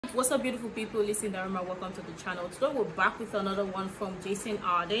right, what's up beautiful people? Listen, Daruma, welcome to the channel. Today we're back with another one from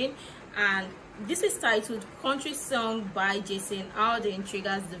Aldean, and this is titled Country Song by Aldean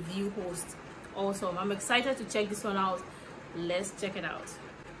Triggers the View Host. Awesome. I'm excited to check this one out. Let's check it out.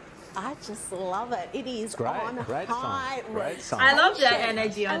 I just love it. It is great, on great high song. Great song. I love the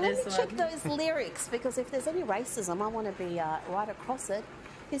energy on this one. Check those lyrics, because if there's any racism, I want to be right across it.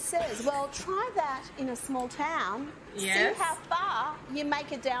 It says, well, try that in a small town. Yes. See how far you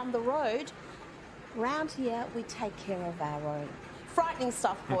make it down the road. Round here, we take care of our own. Frightening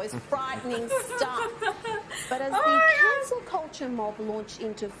stuff, boys. Frightening stuff. But as the cancel culture mob launched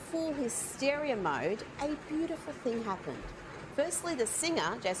into full hysteria mode, a beautiful thing happened. Firstly, the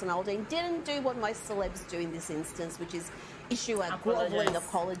singer, Aldean, didn't do what most celebs do in this instance, which is issue a grovelling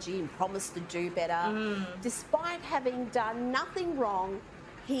apology and promise to do better. Despite having done nothing wrong,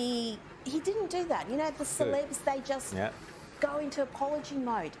 he didn't do that. You know, the celebs, they just go into apology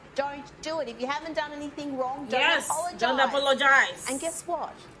mode. Don't do it. If you haven't done anything wrong, don't apologize. Don't apologize. And guess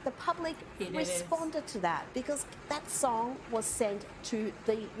what? The public responded to that, because that song was sent to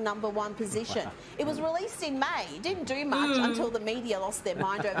the #1 position. It was released in May. It didn't do much until the media lost their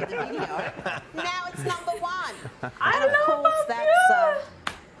mind over the video. Now it's #1. And of course, that's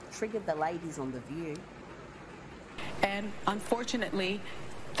triggered the ladies on The View. And unfortunately,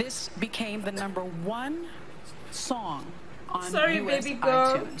 this became the #1 song on US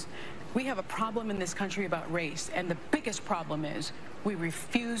iTunes. We have a problem in this country about race, and the biggest problem is we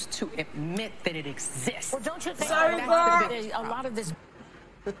refuse to admit that it exists. Well, don't you think a lot of this...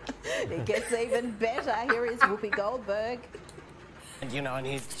 It gets even better. Here is Whoopi Goldberg. You know, and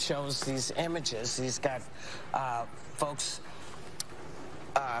he shows these images. He's got folks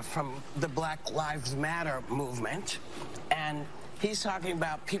from the Black Lives Matter movement, and he's talking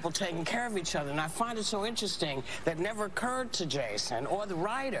about people taking care of each other. And I find it so interesting that it never occurred to Jason or the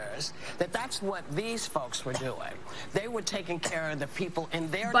writers that that's what these folks were doing. They were taking care of the people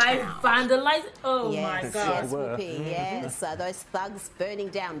in their by town. vandalizing. Oh yes, my God. yes, Whoopi, yes. Those thugs burning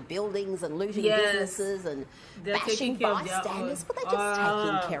down buildings and looting businesses and bashing bystanders. But they're just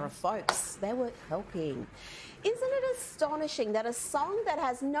taking care of folks. They were helping. Isn't it astonishing that a song that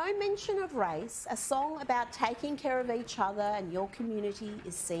has no mention of race, a song about taking care of each other and your community,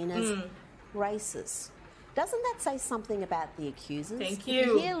 is seen as racist? Doesn't that say something about the accusers? Thank you. If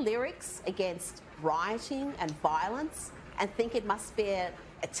you hear lyrics against rioting and violence and think it must be an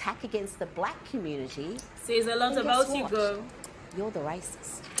attack against the black community, says a lot about you, girl. You're the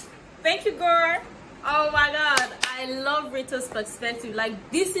racist. Thank you, girl. Oh my God, I love Rita's perspective. Like,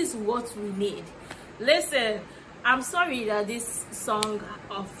 this is what we need. Listen, I'm sorry that this song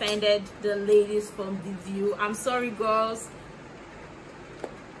offended the ladies from The View. I'm sorry, girls.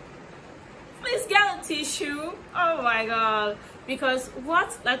 Please get a tissue. Oh my God. Because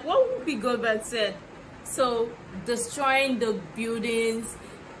what Whoopi Goldberg said, so destroying the buildings,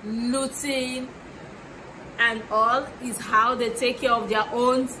 looting and all is how they take care of their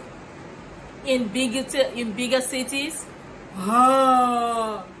own in bigger cities.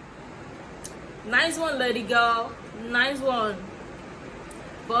 Oh. Nice one, lady girl. Nice one.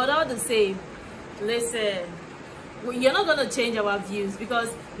 But all the same, listen, you're not going to change our views, because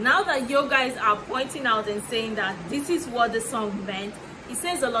now that you guys are pointing out and saying that this is what the song meant, it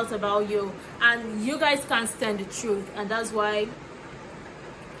says a lot about you, and you guys can't stand the truth, and that's why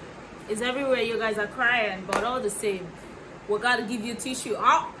it's everywhere you guys are crying. But all the same, we got to give you tissue.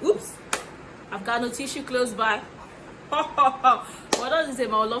 Oh, oops, I've got no tissue close by. What else is it?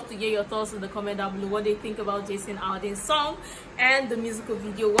 I would love to hear your thoughts in the comment down below. What do you think about Aldean's song and the musical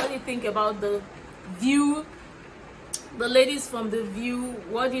video? What do you think about The View, the ladies from The View?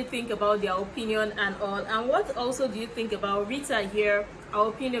 What do you think about their opinion and all? And what also do you think about Rita here, our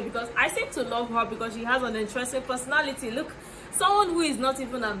opinion? Because I seem to love her because she has an interesting personality. Look, someone who is not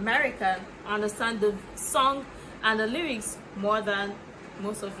even American understands the song and the lyrics more than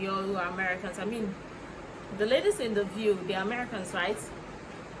most of you who are Americans. I mean, the ladies in The View, they're Americans, right?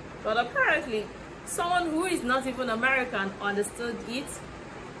 But apparently, someone who is not even American understood it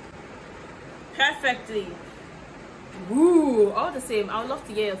perfectly. Woo! All the same, I would love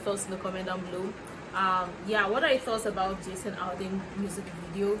to hear your thoughts in the comment down below. Yeah, what are your thoughts about Aldean music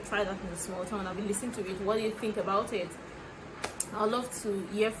video? Try that in a small town. I'll be listening to it. What do you think about it? I'd love to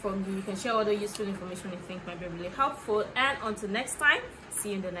hear from you. You can share other useful information you think might be really helpful. And until next time, see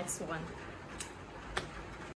you in the next one.